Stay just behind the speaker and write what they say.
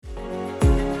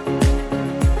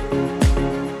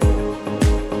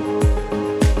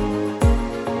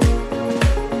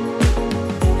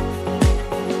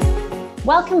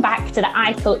Welcome back to the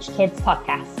I Coach Kids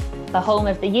podcast, the home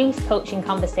of the youth coaching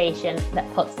conversation that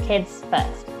puts kids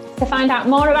first. To find out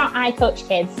more about I Coach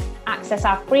Kids, access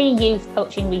our free youth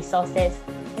coaching resources,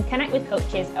 and connect with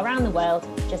coaches around the world,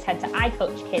 just head to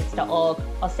icoachkids.org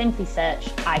or simply search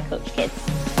I Coach Kids.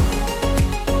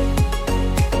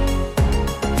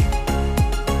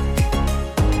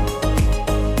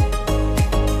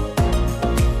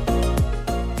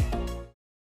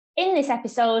 In this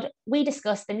episode, we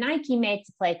discuss the Nike Made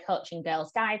to Play Coaching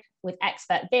Girls Guide with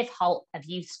expert Viv Holt of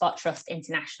Youth Sport Trust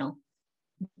International.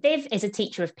 Viv is a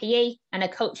teacher of PE and a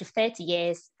coach of 30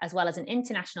 years, as well as an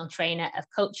international trainer of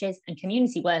coaches and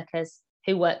community workers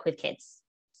who work with kids.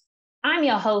 I'm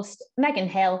your host, Megan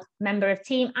Hill, member of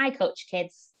Team I Coach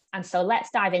Kids, and so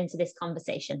let's dive into this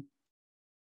conversation.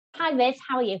 Hi Viv,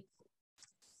 how are you?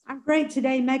 I'm great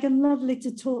today, Megan. Lovely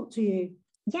to talk to you.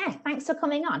 Yeah, thanks for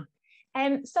coming on.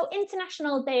 So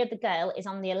International Day of the Girl is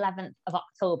on the 11th of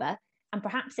October, and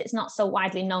perhaps it's not so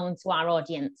widely known to our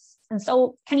audience. And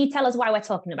so can you tell us why we're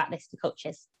talking about this to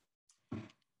coaches?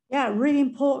 Yeah, really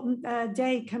important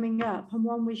day coming up, and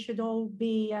one we should all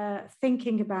be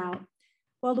thinking about.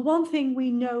 Well, the one thing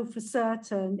we know for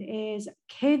certain is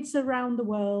kids around the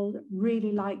world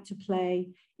really like to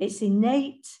play. It's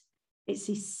innate, it's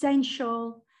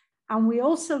essential. And we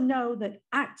also know that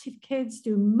active kids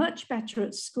do much better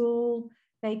at school,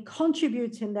 they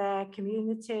contribute in their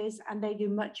communities, and they do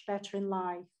much better in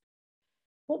life.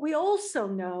 What we also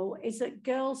know is that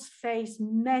girls face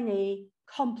many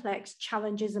complex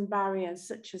challenges and barriers,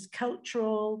 such as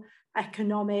cultural,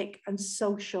 economic, and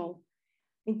social,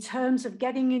 in terms of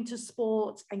getting into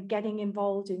sport and getting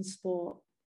involved in sport.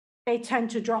 They tend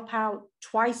to drop out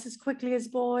twice as quickly as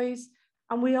boys.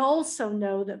 And we also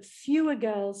know that fewer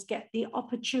girls get the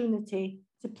opportunity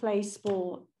to play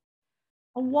sport.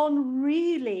 And one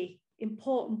really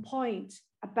important point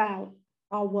about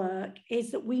our work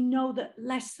is that we know that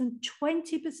less than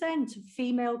 20% of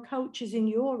female coaches in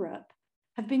Europe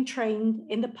have been trained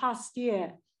in the past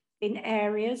year in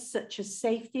areas such as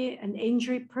safety and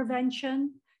injury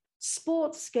prevention,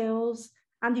 sports skills,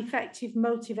 and effective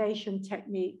motivation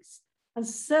techniques. And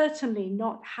certainly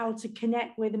not how to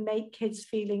connect with and make kids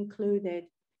feel included.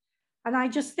 And I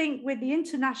just think with the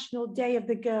International Day of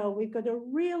the Girl, we've got a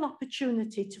real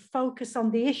opportunity to focus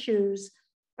on the issues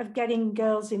of getting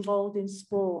girls involved in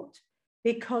sport,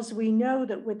 because we know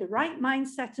that with the right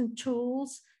mindset and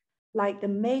tools, like the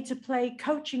Made to Play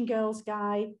Coaching Girls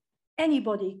Guide,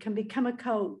 anybody can become a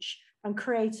coach and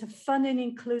create a fun and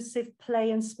inclusive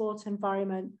play and sport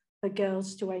environment for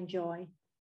girls to enjoy.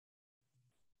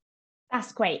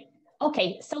 That's great.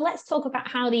 Okay, so let's talk about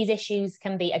how these issues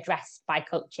can be addressed by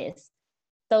coaches.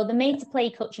 So the Made to Play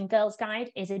Coaching Girls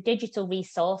Guide is a digital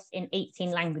resource in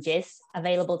 18 languages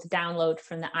available to download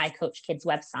from the I Coach Kids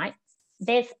website.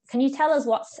 Viv, can you tell us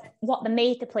what the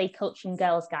Made to Play Coaching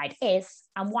Girls Guide is,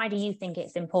 and why do you think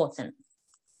it's important?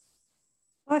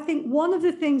 I think one of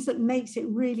the things that makes it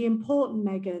really important,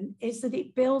 Megan, is that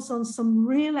it builds on some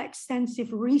real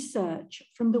extensive research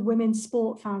from the Women's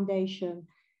Sport Foundation.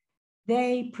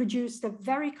 They produced a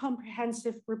very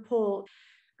comprehensive report,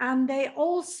 and they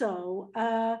also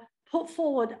put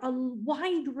forward a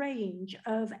wide range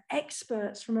of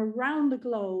experts from around the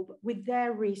globe with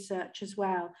their research as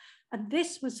well. And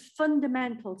this was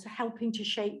fundamental to helping to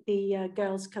shape the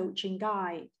Girls Coaching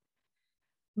Guide.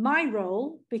 My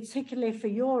role, particularly for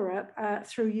Europe,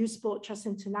 through Youth Sport Trust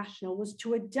International, was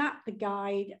to adapt the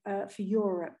guide for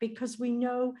Europe, because we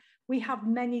know we have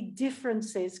many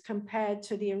differences compared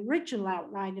to the original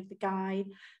outline of the guide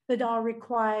that are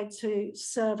required to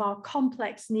serve our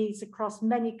complex needs across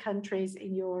many countries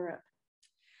in Europe.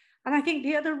 And I think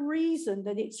the other reason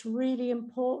that it's really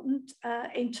important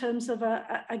in terms of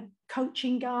a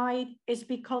coaching guide is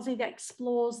because it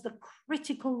explores the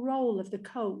critical role of the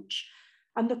coach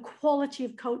and the quality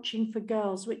of coaching for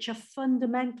girls, which are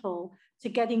fundamental to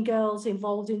getting girls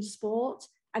involved in sport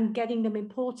and getting them,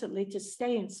 importantly, to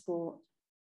stay in sport.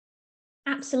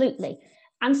 Absolutely.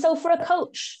 And so for a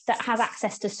coach that has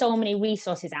access to so many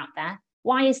resources out there,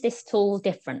 why is this tool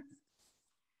different?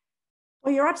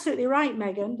 Well, you're absolutely right,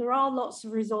 Megan. There are lots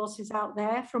of resources out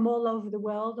there from all over the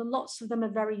world, and lots of them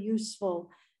are very useful.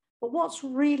 But what's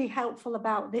really helpful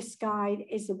about this guide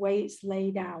is the way it's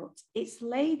laid out. It's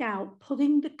laid out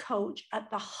putting the coach at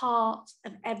the heart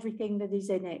of everything that is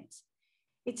in it.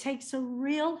 It takes a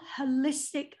real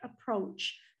holistic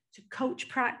approach to coach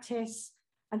practice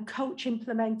and coach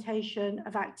implementation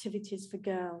of activities for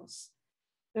girls.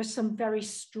 There's some very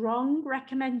strong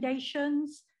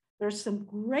recommendations, there are some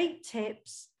great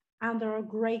tips, and there are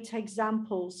great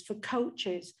examples for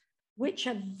coaches, which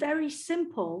are very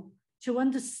simple to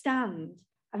understand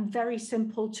and very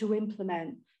simple to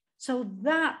implement. So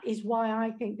that is why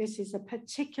I think this is a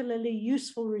particularly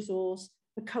useful resource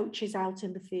for coaches out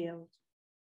in the field.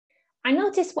 I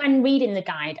noticed when reading the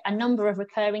guide a number of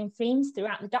recurring themes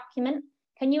throughout the document.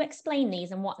 Can you explain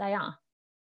these and what they are?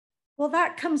 Well,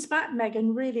 that comes back,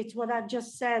 Megan, really to what I've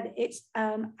just said. It's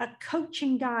a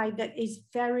coaching guide that is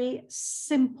very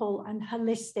simple and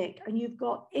holistic, and you've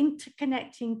got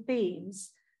interconnecting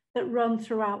themes that run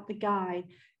throughout the guide,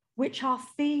 which are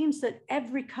themes that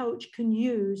every coach can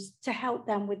use to help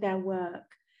them with their work.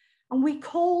 And we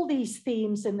call these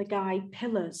themes in the guide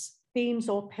pillars, themes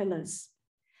or pillars.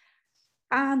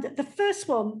 And the first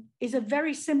one is a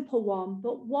very simple one,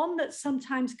 but one that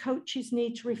sometimes coaches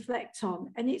need to reflect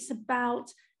on. And it's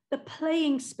about the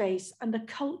playing space and the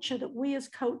culture that we as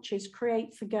coaches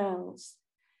create for girls.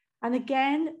 And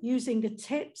again, using the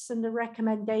tips and the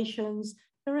recommendations,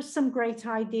 there are some great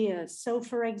ideas. So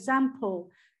for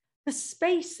example, the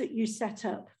space that you set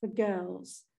up for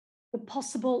girls, the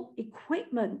possible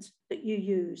equipment that you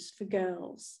use for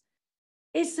girls.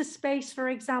 Is the space, for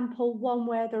example, one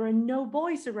where there are no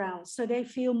boys around so they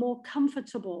feel more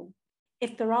comfortable?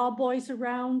 If there are boys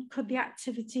around, could the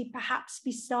activity perhaps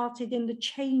be started in the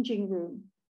changing room?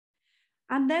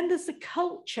 And then there's the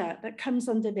culture that comes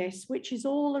under this, which is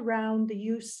all around the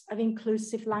use of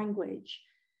inclusive language.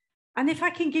 And if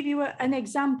I can give you an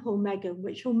example, Megan,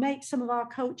 which will make some of our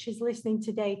coaches listening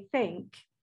today think,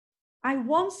 I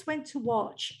once went to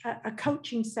watch a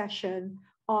coaching session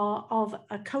of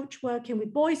a coach working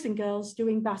with boys and girls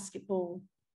doing basketball.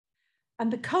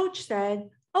 And the coach said,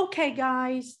 okay,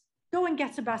 guys, go and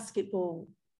get a basketball.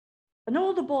 And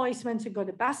all the boys went and got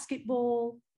a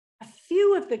basketball. A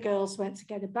few of the girls went to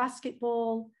get a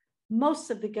basketball. Most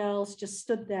of the girls just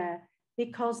stood there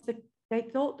because they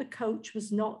thought the coach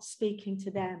was not speaking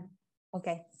to them.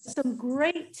 Okay. Some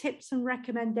great tips and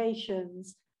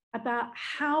recommendations about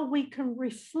how we can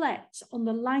reflect on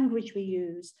the language we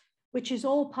use, which is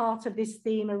all part of this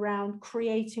theme around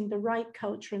creating the right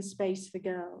culture and space for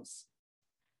girls.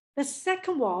 The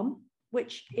second one,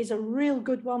 which is a real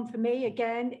good one for me,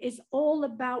 again, is all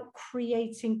about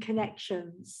creating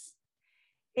connections.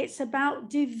 It's about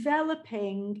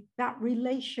developing that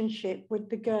relationship with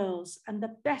the girls, and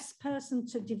the best person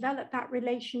to develop that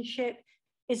relationship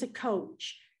is a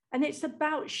coach. And it's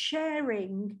about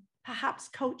sharing perhaps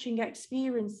coaching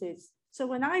experiences. So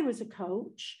when I was a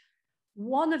coach,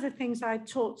 one of the things I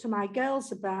talked to my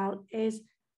girls about is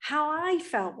how I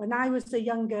felt when I was a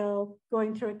young girl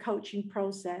going through a coaching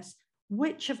process,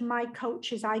 which of my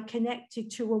coaches I connected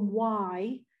to and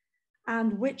why,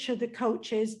 and which of the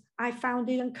coaches I found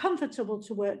it uncomfortable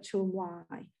to work to and why.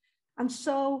 And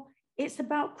so it's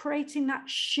about creating that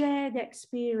shared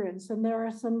experience. And there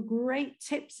are some great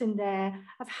tips in there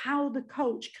of how the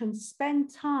coach can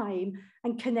spend time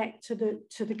and connect to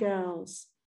the girls.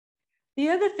 The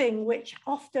other thing which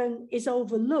often is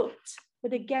overlooked,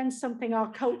 but again, something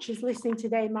our coaches listening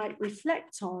today might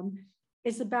reflect on,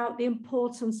 is about the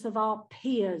importance of our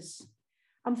peers.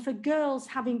 And for girls,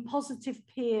 having positive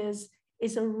peers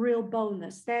is a real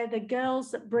bonus. They're the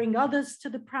girls that bring others to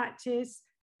the practice.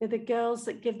 They're the girls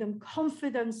that give them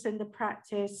confidence in the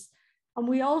practice. And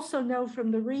we also know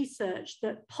from the research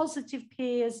that positive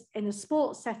peers in a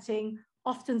sports setting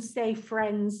often stay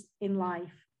friends in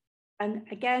life. And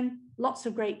again, lots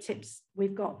of great tips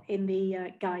we've got in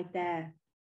the guide there.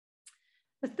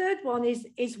 The third one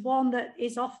is one that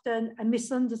is often a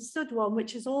misunderstood one,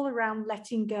 which is all around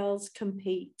letting girls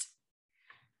compete.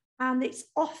 And it's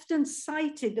often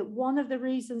cited that one of the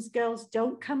reasons girls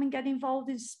don't come and get involved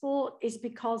in sport is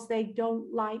because they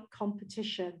don't like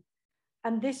competition.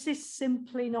 And this is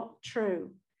simply not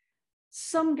true.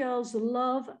 Some girls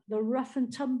love the rough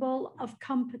and tumble of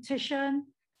competition,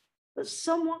 but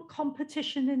some want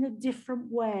competition in a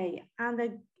different way.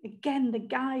 And again, the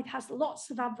guide has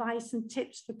lots of advice and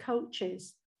tips for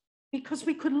coaches, because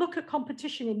we could look at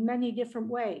competition in many different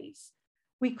ways.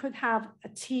 We could have a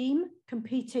team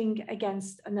competing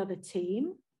against another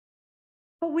team,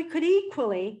 but we could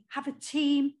equally have a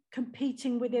team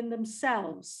competing within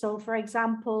themselves. So for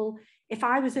example, if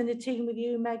I was in a team with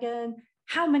you, Megan,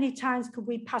 how many times could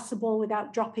we pass the ball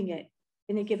without dropping it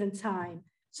in a given time?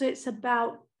 So it's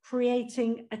about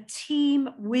creating a team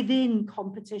within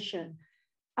competition.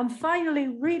 And finally,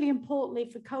 really importantly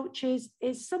for coaches,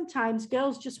 is sometimes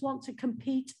girls just want to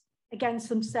compete against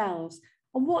themselves.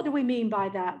 And what do we mean by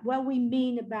that? Well, we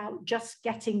mean about just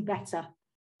getting better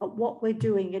at what we're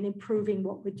doing and improving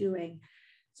what we're doing.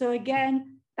 So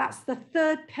again, that's the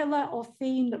third pillar or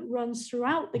theme that runs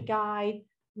throughout the guide.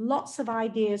 Lots of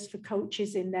ideas for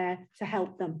coaches in there to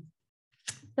help them.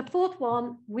 The fourth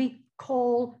one we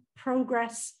call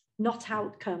progress, not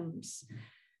outcomes.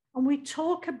 And we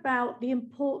talk about the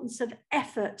importance of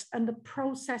effort and the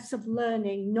process of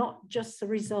learning, not just the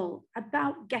result,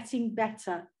 about getting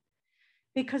better.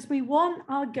 Because we want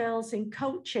our girls in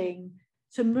coaching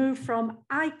to move from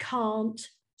I can't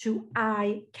to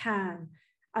I can.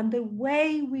 And the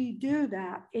way we do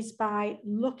that is by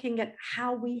looking at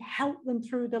how we help them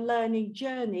through the learning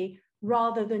journey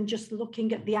rather than just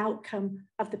looking at the outcome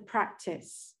of the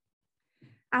practice.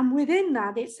 And within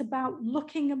that, it's about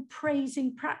looking and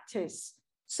praising practice.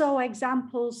 So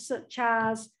examples such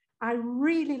as, I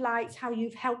really liked how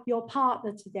you've helped your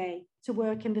partner today to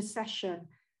work in the session.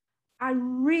 I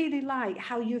really like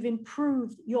how you've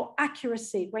improved your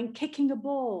accuracy when kicking a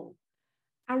ball.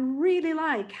 I really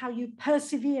like how you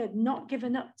persevered, not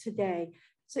given up today.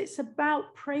 So it's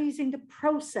about praising the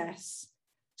process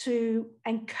to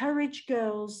encourage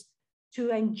girls to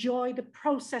enjoy the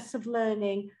process of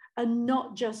learning and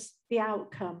not just the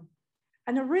outcome.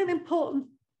 And a really important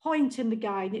point in the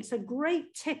guide, it's a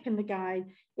great tip in the guide,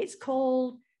 it's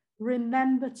called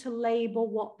remember to label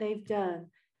what they've done.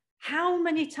 How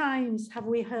many times have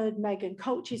we heard, Megan,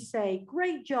 coaches say,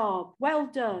 great job, well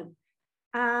done.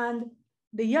 And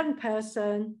the young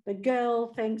person, the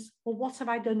girl thinks, well, what have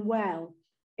I done well?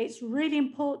 It's really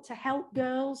important to help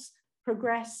girls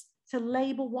progress, to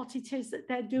label what it is that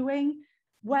they're doing.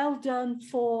 Well done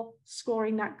for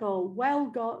scoring that goal.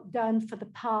 Well done for the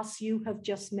pass you have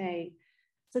just made.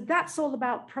 So that's all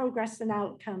about progress and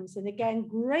outcomes. And again,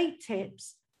 great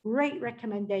tips, great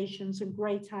recommendations, and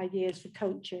great ideas for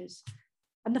coaches.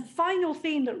 And the final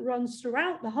theme that runs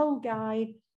throughout the whole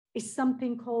guide is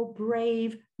something called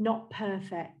brave, not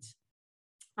perfect.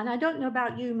 And I don't know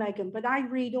about you, Megan, but I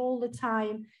read all the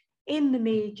time in the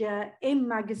media, in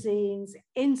magazines,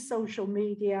 in social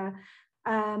media,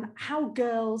 how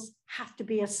girls have to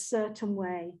be a certain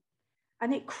way.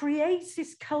 And it creates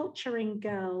this culture in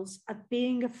girls of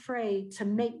being afraid to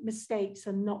make mistakes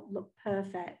and not look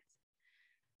perfect.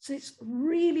 So it's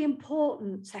really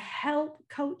important to help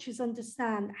coaches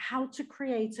understand how to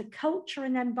create a culture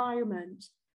and environment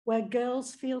where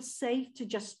girls feel safe to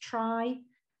just try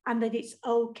and that it's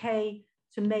okay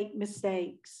to make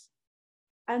mistakes.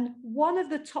 And one of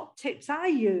the top tips I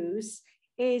use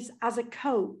is as a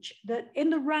coach that in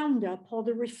the roundup or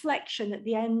the reflection at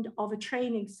the end of a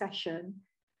training session,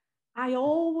 I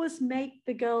always make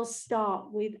the girls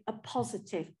start with a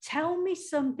positive. Tell me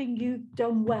something you've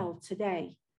done well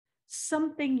today,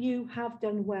 something you have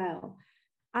done well.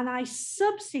 And I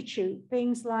substitute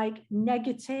things like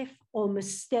negative or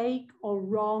mistake or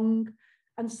wrong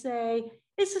and say,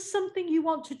 is there something you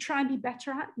want to try and be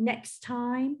better at next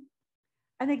time?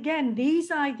 And again, these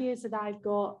ideas that I've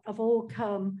got have all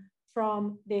come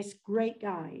from this great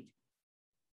guide.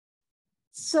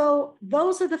 So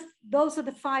those are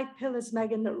the 5 pillars,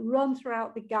 Megan, that run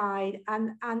throughout the guide.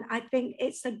 And I think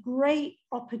it's a great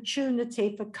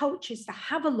opportunity for coaches to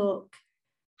have a look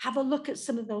at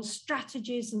some of those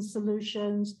strategies and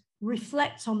solutions,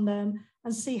 reflect on them,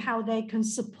 and see how they can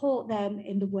support them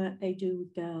in the work they do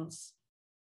with girls.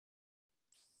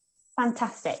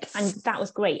 Fantastic. And that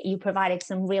was great. You provided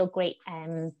some real great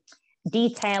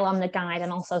detail on the guide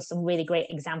and also some really great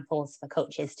examples for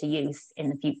coaches to use in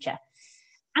the future.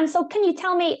 And so can you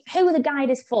tell me who the guide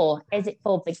is for? Is it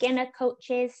for beginner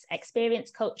coaches,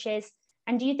 experienced coaches?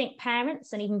 And do you think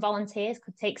parents and even volunteers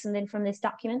could take something from this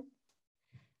document?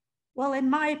 Well, in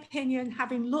my opinion,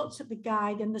 having looked at the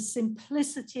guide and the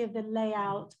simplicity of the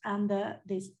layout and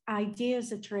these ideas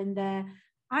that are in there,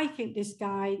 I think this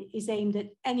guide is aimed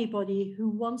at anybody who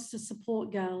wants to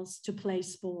support girls to play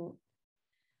sport.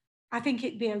 I think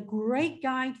it'd be a great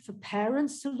guide for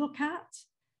parents to look at.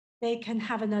 They can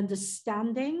have an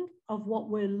understanding of what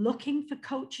we're looking for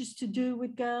coaches to do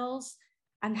with girls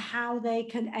and how they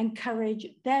can encourage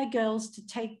their girls to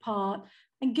take part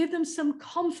and give them some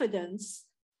confidence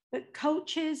that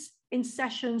coaches in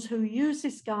sessions who use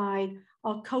this guide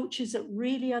are coaches that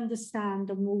really understand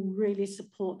and will really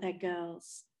support their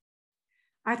girls.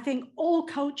 I think all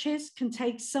coaches can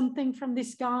take something from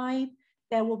this guide.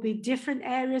 There will be different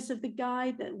areas of the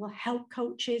guide that will help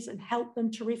coaches and help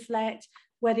them to reflect,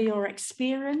 whether you're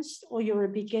experienced or you're a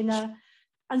beginner.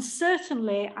 And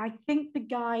certainly, I think the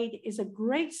guide is a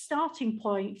great starting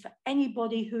point for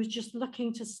anybody who's just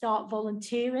looking to start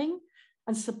volunteering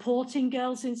and supporting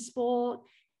girls in sport.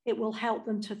 It will help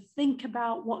them to think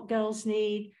about what girls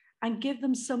need and give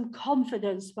them some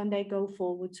confidence when they go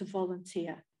forward to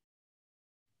volunteer.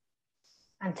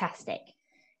 Fantastic.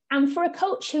 And for a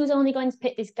coach who's only going to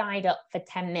pick this guide up for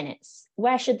 10 minutes,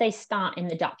 where should they start in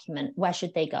the document? Where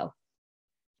should they go?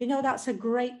 You know, that's a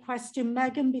great question,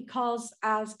 Megan, because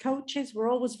as coaches, we're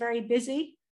always very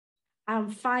busy,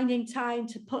 and finding time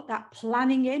to put that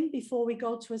planning in before we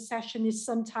go to a session is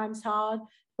sometimes hard,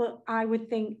 but I would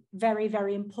think very,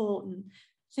 very important.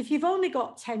 So if you've only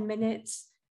got 10 minutes,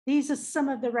 these are some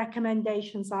of the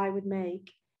recommendations I would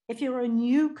make. If you're a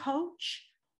new coach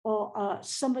or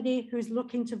somebody who's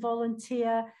looking to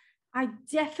volunteer, I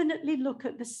definitely look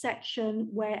at the section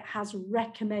where it has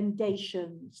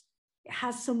recommendations. It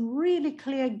has some really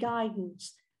clear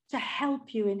guidance to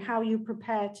help you in how you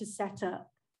prepare to set up.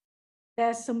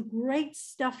 There's some great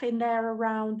stuff in there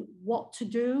around what to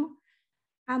do.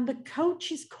 And the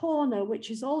coach's corner,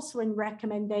 which is also in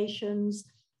recommendations,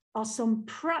 are some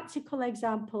practical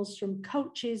examples from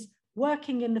coaches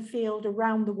working in the field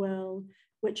around the world,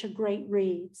 which are great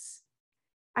reads.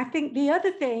 I think the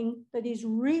other thing that is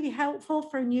really helpful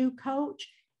for a new coach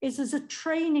is there's a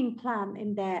training plan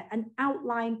in there, an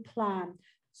outline plan.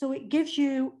 So it gives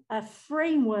you a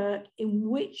framework in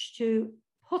which to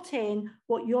put in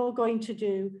what you're going to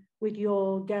do with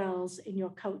your girls in your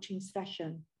coaching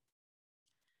session.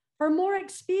 For a more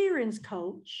experienced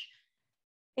coach,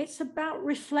 it's about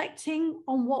reflecting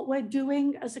on what we're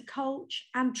doing as a coach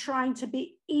and trying to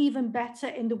be even better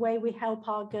in the way we help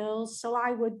our girls. So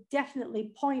I would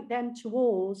definitely point them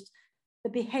towards the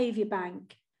behavior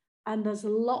bank. And there's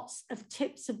lots of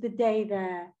tips of the day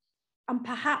there. And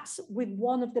perhaps with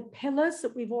one of the pillars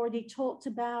that we've already talked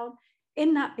about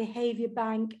in that behavior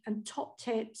bank and top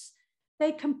tips,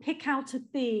 they can pick out a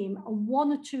theme and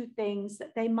one or two things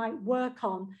that they might work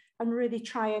on and really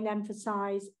try and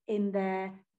emphasize in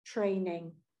their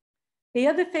training. The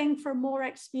other thing for a more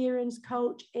experienced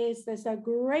coach is there's a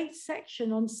great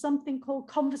section on something called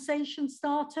conversation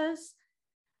starters.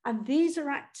 And these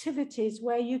are activities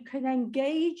where you can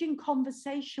engage in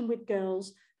conversation with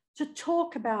girls to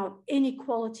talk about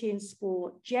inequality in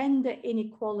sport, gender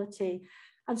inequality,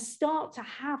 and start to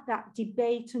have that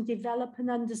debate and develop an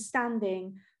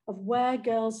understanding of where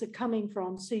girls are coming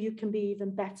from so you can be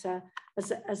even better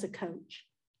as a coach.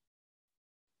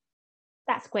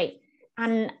 That's great.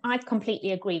 And I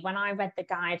completely agree. When I read the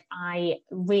guide, I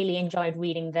really enjoyed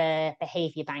reading the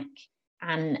behavior bank.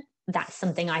 And that's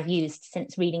something I've used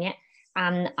since reading it.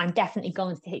 And I'm definitely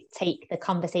going to take the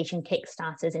conversation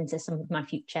kickstarters into some of my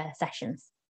future sessions.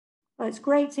 Well, it's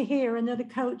great to hear another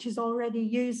coach is already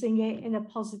using it in a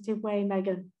positive way,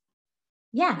 Megan.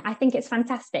 Yeah, I think it's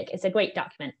fantastic. It's a great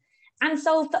document. And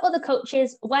so for other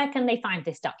coaches, where can they find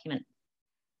this document?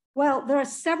 Well, there are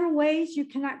several ways you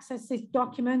can access this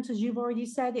document. As you've already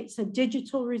said, it's a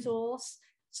digital resource.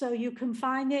 So you can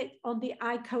find it on the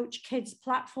iCoach Kids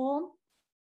platform.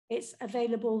 It's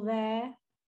available there.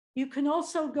 You can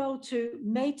also go to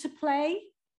Made to Play,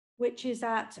 which is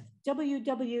at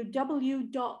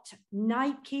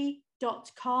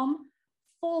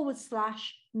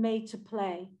www.nike.com/made to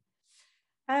play.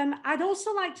 I'd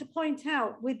also like to point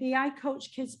out with the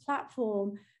iCoach Kids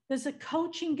platform, there's a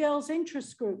Coaching Girls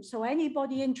interest group. So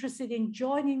anybody interested in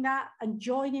joining that and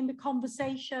joining the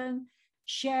conversation,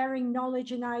 sharing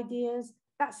knowledge and ideas,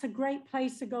 that's a great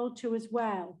place to go to as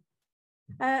well.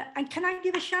 And can I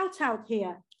give a shout out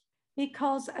here?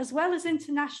 Because as well as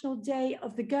International Day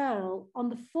of the Girl, on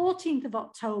the 14th of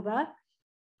October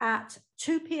at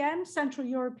 2 p.m. Central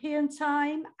European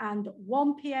Time and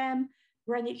 1 p.m.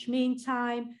 Greenwich Mean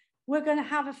Time, we're going to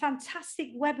have a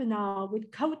fantastic webinar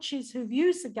with coaches who've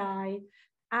used the guide,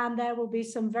 and there will be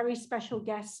some very special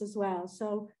guests as well.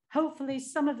 So hopefully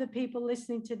some of the people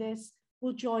listening to this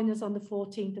will join us on the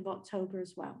 14th of October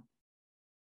as well.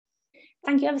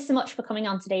 Thank you ever so much for coming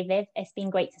on today, Viv. It's been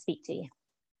great to speak to you.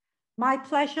 My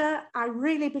pleasure. I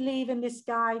really believe in this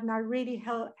guide, and I really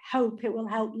hope it will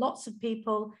help lots of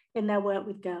people in their work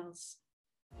with girls.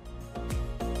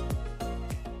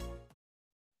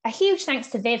 A huge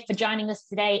thanks to Viv for joining us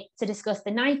today to discuss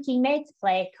the Nike Made to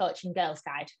Play Coaching Girls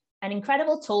Guide, an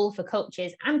incredible tool for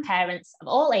coaches and parents of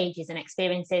all ages and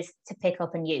experiences to pick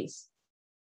up and use.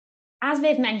 As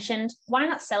Viv mentioned, why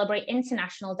not celebrate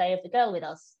International Day of the Girl with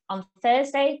us on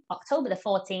Thursday, October the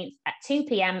 14th at 2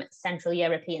 p.m. Central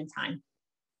European Time,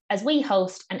 as we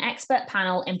host an expert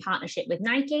panel in partnership with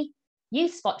Nike,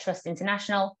 Youth Spot Trust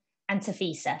International, and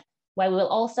Tafisa, where we will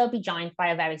also be joined by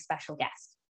a very special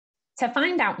guest. To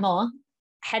find out more,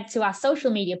 head to our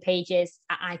social media pages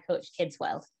at iCoach Kids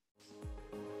World.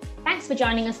 Thanks for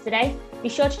joining us today. Be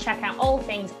sure to check out all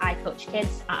things iCoach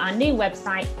Kids at our new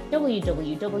website,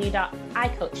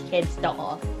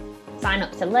 www.icoachkids.org. Sign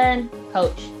up to learn,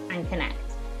 coach, and connect.